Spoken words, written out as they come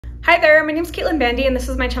Hi there, my name is Caitlin Bandy and this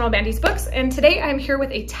is my channel Bandy's Books, and today I'm here with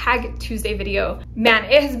a Tag Tuesday video. Man,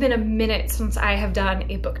 it has been a minute since I have done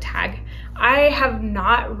a book tag. I have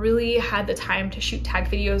not really had the time to shoot tag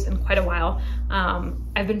videos in quite a while.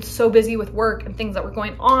 I've been so busy with work and things that were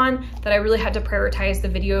going on that I really had to prioritize the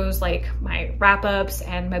videos like my wrap-ups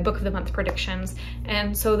and my book of the month predictions,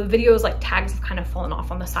 and so the videos like tags have kind of fallen off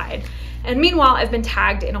on the side. And meanwhile, I've been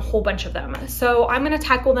tagged in a whole bunch of them. So I'm going to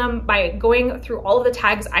tackle them by going through all of the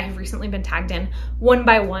tags I have recently been tagged in one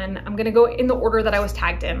by one. I'm going to go in the order that I was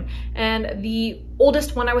tagged in. And the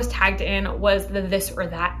oldest one I was tagged in was the this or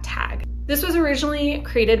that tag. This was originally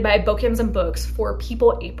created by Bokens and Books for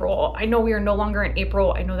People April. I know we are no longer in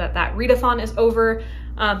April. I know that readathon is over,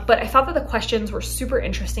 but I thought that the questions were super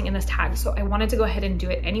interesting in this tag, so I wanted to go ahead and do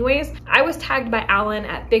it anyways. I was tagged by Alan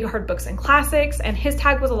at Big Hard Books and Classics, and his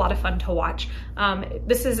tag was a lot of fun to watch.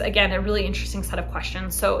 This is, again, a really interesting set of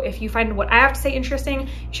questions, so if you find what I have to say interesting, you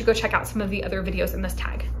should go check out some of the other videos in this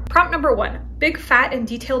tag. Prompt number 1, big, fat, and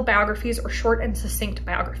detailed biographies or short and succinct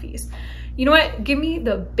biographies. You know what? Give me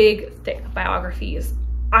the big, thick biographies.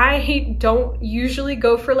 I don't usually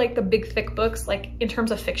go for like the big, thick books. Like in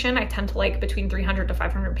terms of fiction, I tend to like between 300 to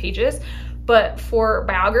 500 pages. But for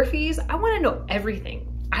biographies, I want to know everything.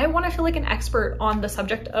 I want to feel like an expert on the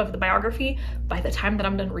subject of the biography by the time that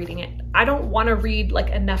I'm done reading it. I don't want to read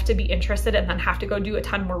like enough to be interested and then have to go do a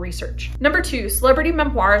ton more research. Number 2, celebrity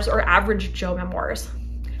memoirs or average Joe memoirs.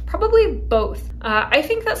 Probably both. I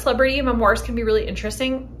think that celebrity memoirs can be really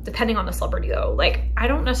interesting depending on the celebrity though. Like, I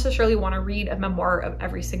don't necessarily want to read a memoir of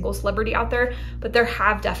every single celebrity out there, but there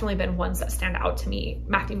have definitely been ones that stand out to me.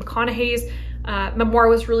 Matthew McConaughey's memoir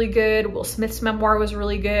was really good. Will Smith's memoir was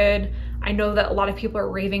really good. I know that a lot of people are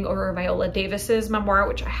raving over Viola Davis's memoir,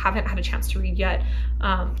 which I haven't had a chance to read yet.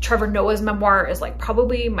 Trevor Noah's memoir is like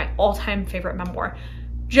probably my all-time favorite memoir.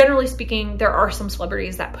 Generally speaking, there are some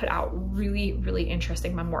celebrities that put out really, really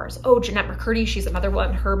interesting memoirs. Oh, Jeanette McCurdy, she's another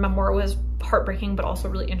one. Her memoir was heartbreaking, but also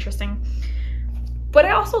really interesting. But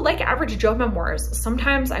I also like average Joe memoirs.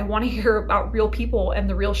 Sometimes I want to hear about real people and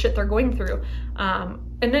the real shit they're going through.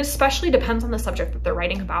 And it especially depends on the subject that they're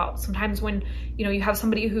writing about. Sometimes when, you know, you have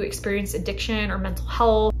somebody who experienced addiction or mental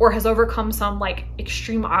health or has overcome some like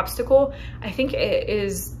extreme obstacle, I think it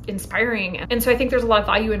is inspiring. And so I think there's a lot of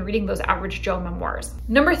value in reading those average Joe memoirs.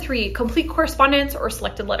 Number 3, complete correspondence or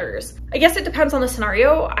selected letters. I guess it depends on the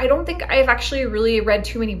scenario. I don't think I've actually really read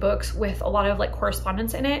too many books with a lot of like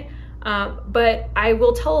correspondence in it. But I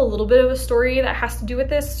will tell a little bit of a story that has to do with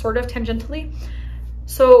this, sort of tangentially.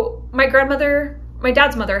 So my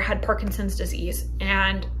dad's mother had Parkinson's disease,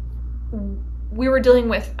 and we were dealing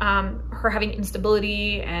with her having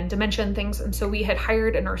instability and dementia and things, and so we had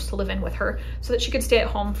hired a nurse to live in with her so that she could stay at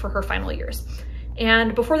home for her final years.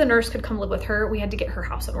 And before the nurse could come live with her, we had to get her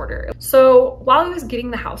house in order. So while I was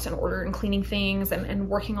getting the house in order and cleaning things and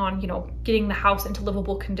working on, you know, getting the house into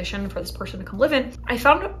livable condition for this person to come live in, I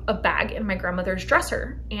found a bag in my grandmother's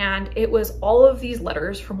dresser, and it was all of these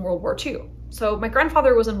letters from World War II. So my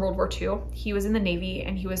grandfather was in World War II, he was in the Navy,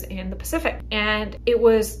 and he was in the Pacific. And it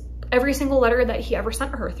was every single letter that he ever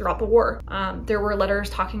sent her throughout the war. There were letters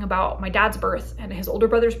talking about my dad's birth and his older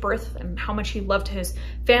brother's birth and how much he loved his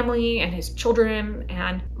family and his children.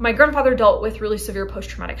 And my grandfather dealt with really severe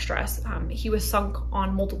post-traumatic stress. He was sunk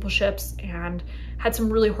on multiple ships and had some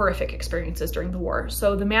really horrific experiences during the war.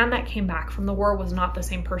 So the man that came back from the war was not the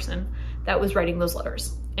same person that was writing those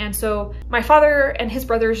letters. And so my father and his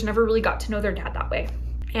brothers never really got to know their dad that way.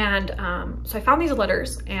 And so I found these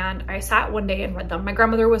letters and I sat one day and read them. My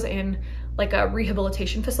grandmother was in like a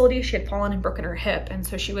rehabilitation facility. She had fallen and broken her hip. And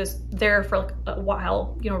so she was there for like a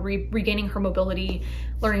while, you know, regaining her mobility,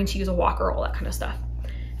 learning to use a walker, all that kind of stuff.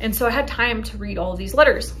 And so I had time to read all of these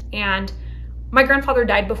letters. And my grandfather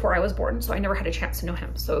died before I was born, so I never had a chance to know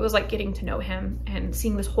him. So it was like getting to know him and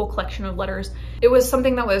seeing this whole collection of letters. It was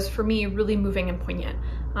something that was, for me, really moving and poignant.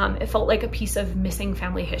 It felt like a piece of missing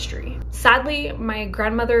family history. Sadly, my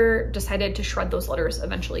grandmother decided to shred those letters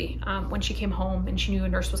eventually when she came home and she knew a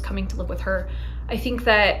nurse was coming to live with her. I think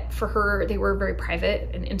that for her, they were very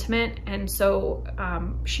private and intimate, and so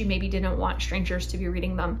she maybe didn't want strangers to be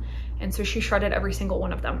reading them. And so she shredded every single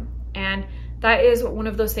one of them. And that is one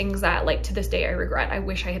of those things that, like, to this day I regret. I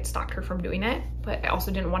wish I had stopped her from doing it, but I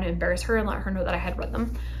also didn't want to embarrass her and let her know that I had read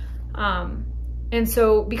them. And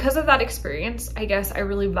so because of that experience, I guess I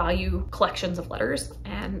really value collections of letters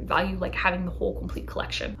and value like having the whole complete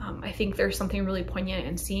collection. I think there's something really poignant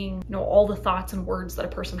in seeing, you know, all the thoughts and words that a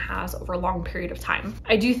person has over a long period of time.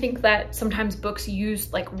 I do think that sometimes books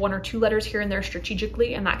use like 1 or 2 letters here and there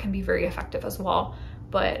strategically, and that can be very effective as well.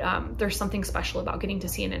 but there's something special about getting to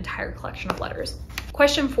see an entire collection of letters.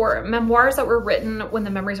 Question 4, memoirs that were written when the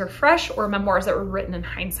memories are fresh or memoirs that were written in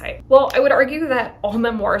hindsight? Well, I would argue that all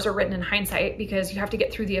memoirs are written in hindsight because you have to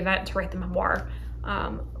get through the event to write the memoir.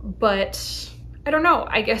 But I don't know,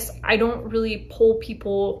 I guess I don't really poll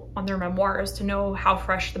people on their memoirs to know how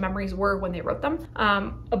fresh the memories were when they wrote them.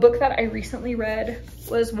 A book that I recently read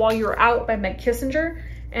was While You Were Out by Meg Kissinger.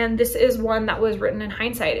 And this is one that was written in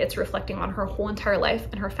hindsight. It's reflecting on her whole entire life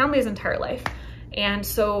and her family's entire life. And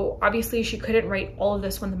so obviously she couldn't write all of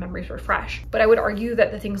this when the memories were fresh. But I would argue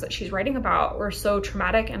that the things that she's writing about were so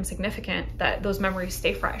traumatic and significant that those memories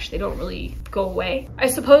stay fresh. They don't really go away. I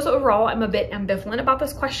suppose overall I'm a bit ambivalent about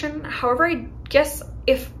this question. However, I guess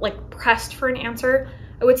if like pressed for an answer,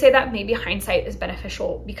 I would say that maybe hindsight is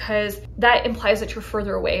beneficial because that implies that you're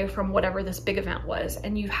further away from whatever this big event was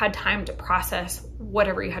and you've had time to process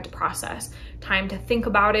whatever you had to process, time to think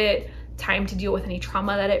about it, time to deal with any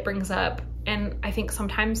trauma that it brings up. And I think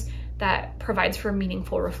sometimes that provides for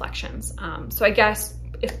meaningful reflections. So I guess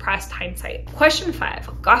if pressed, hindsight. Question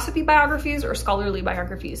 5, gossipy biographies or scholarly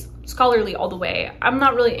biographies? Scholarly all the way. I'm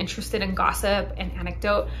not really interested in gossip and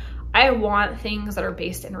anecdote. I want things that are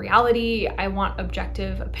based in reality. I want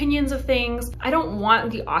objective opinions of things. I don't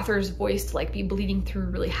want the author's voice to like be bleeding through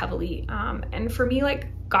really heavily. And for me, like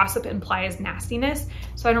gossip implies nastiness,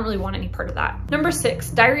 so I don't really want any part of that. Number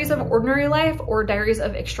 6, diaries of ordinary life or diaries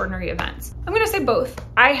of extraordinary events? I'm gonna say both.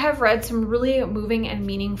 I have read some really moving and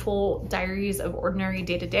meaningful diaries of ordinary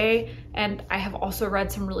day-to-day, and I have also read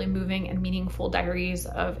some really moving and meaningful diaries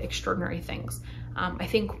of extraordinary things. I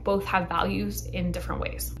think both have values in different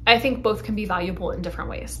ways. I think both can be valuable in different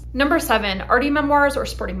ways. Number 7, arty memoirs or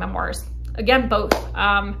sporting memoirs? Again, both.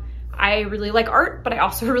 I really like art, but I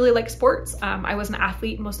also really like sports. I was an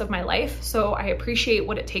athlete most of my life, so I appreciate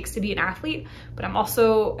what it takes to be an athlete, but I'm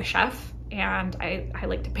also a chef and I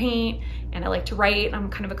like to paint and I like to write. I'm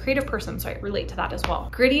kind of a creative person, so I relate to that as well.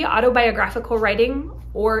 Gritty autobiographical writing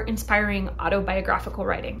or inspiring autobiographical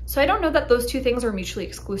writing? So I don't know that those two things are mutually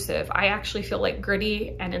exclusive. I actually feel like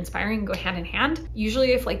gritty and inspiring go hand in hand.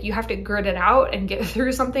 Usually if like you have to grit it out and get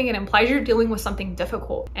through something, it implies you're dealing with something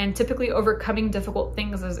difficult, and typically overcoming difficult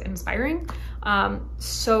things is inspiring.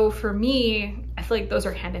 So for me, I feel like those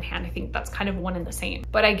are hand in hand. I think that's kind of one and the same.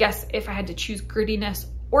 But I guess if I had to choose grittiness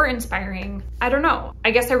or inspiring, I don't know.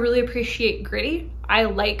 I guess I really appreciate gritty. I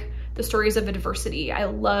like the stories of adversity. I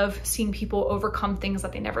love seeing people overcome things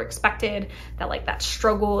that they never expected, that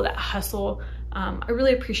struggle, that hustle. I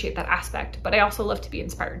really appreciate that aspect, but I also love to be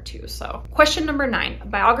inspired too. So question number 9,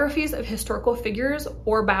 biographies of historical figures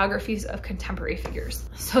or biographies of contemporary figures?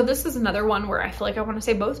 So this is another one where I feel like I want to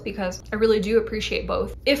say both because I really do appreciate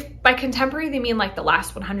both. If by contemporary they mean like the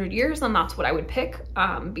last 100 years, then that's what I would pick,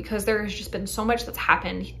 because there has just been so much that's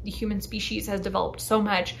happened. The human species has developed so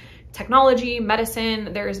much. Technology,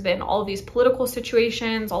 medicine, there's been all of these political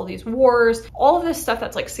situations, all these wars, all of this stuff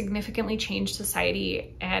that's like significantly changed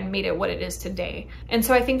society and made it what it is today. And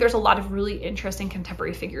so I think there's a lot of really interesting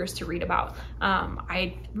contemporary figures to read about.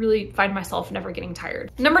 I really find myself never getting tired.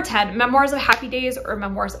 Number 10, memoirs of happy days or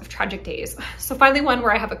memoirs of tragic days? So finally one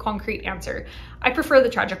where I have a concrete answer. I prefer the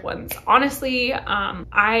tragic ones. Honestly,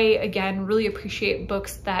 I, again, really appreciate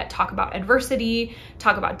books that talk about adversity,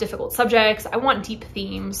 talk about difficult subjects. I want deep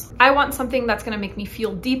themes. I want something that's gonna make me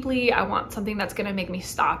feel deeply. I want something that's gonna make me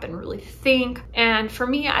stop and really think. And for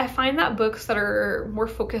me, I find that books that are more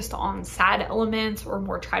focused on sad elements or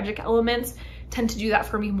more tragic elements tend to do that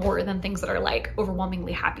for me more than things that are like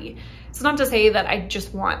overwhelmingly happy. It's not to say that I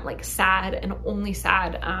just want like sad and only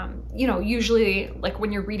sad. You know, usually like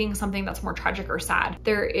when you're reading something that's more tragic or sad,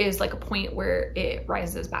 there is like a point where it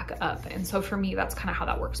rises back up. And so for me, that's kind of how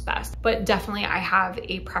that works best. But definitely I have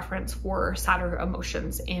a preference for sadder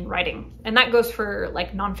emotions in writing. And that goes for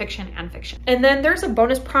like nonfiction and fiction. And then there's a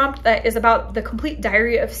bonus prompt that is about the complete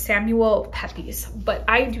diary of Samuel Pepys, but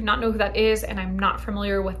I do not know who that is and I'm not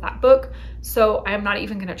familiar with that book. So I'm not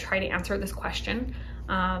even gonna try to answer this question.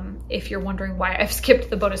 If you're wondering why I've skipped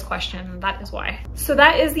the bonus question, that is why. So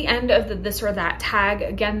that is the end of the this or that tag.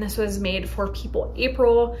 Again, this was made for People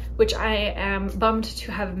April, which I am bummed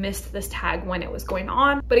to have missed this tag when it was going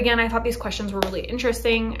on. But again, I thought these questions were really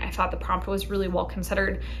interesting. I thought the prompt was really well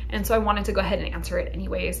considered. And so I wanted to go ahead and answer it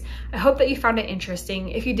anyways. I hope that you found it interesting.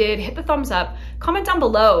 If you did, hit the thumbs up, comment down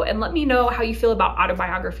below and let me know how you feel about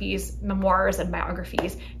autobiographies, memoirs, and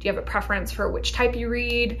biographies. Do you have a preference for which type you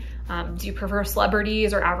read? Do you prefer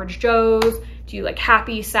celebrities or average Joes? Do you like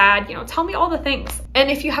happy, sad? You know, tell me all the things. And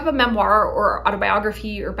if you have a memoir or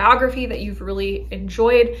autobiography or biography that you've really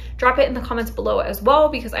enjoyed, drop it in the comments below as well,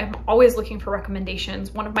 because I'm always looking for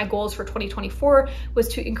recommendations. One of my goals for 2024 was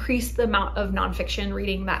to increase the amount of nonfiction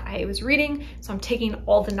reading that I was reading. So I'm taking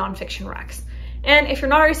all the nonfiction recs. And if you're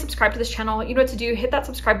not already subscribed to this channel, you know what to do. Hit that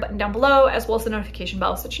subscribe button down below, as well as the notification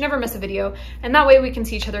bell, so that you never miss a video. And that way we can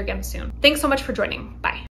see each other again soon. Thanks so much for joining. Bye.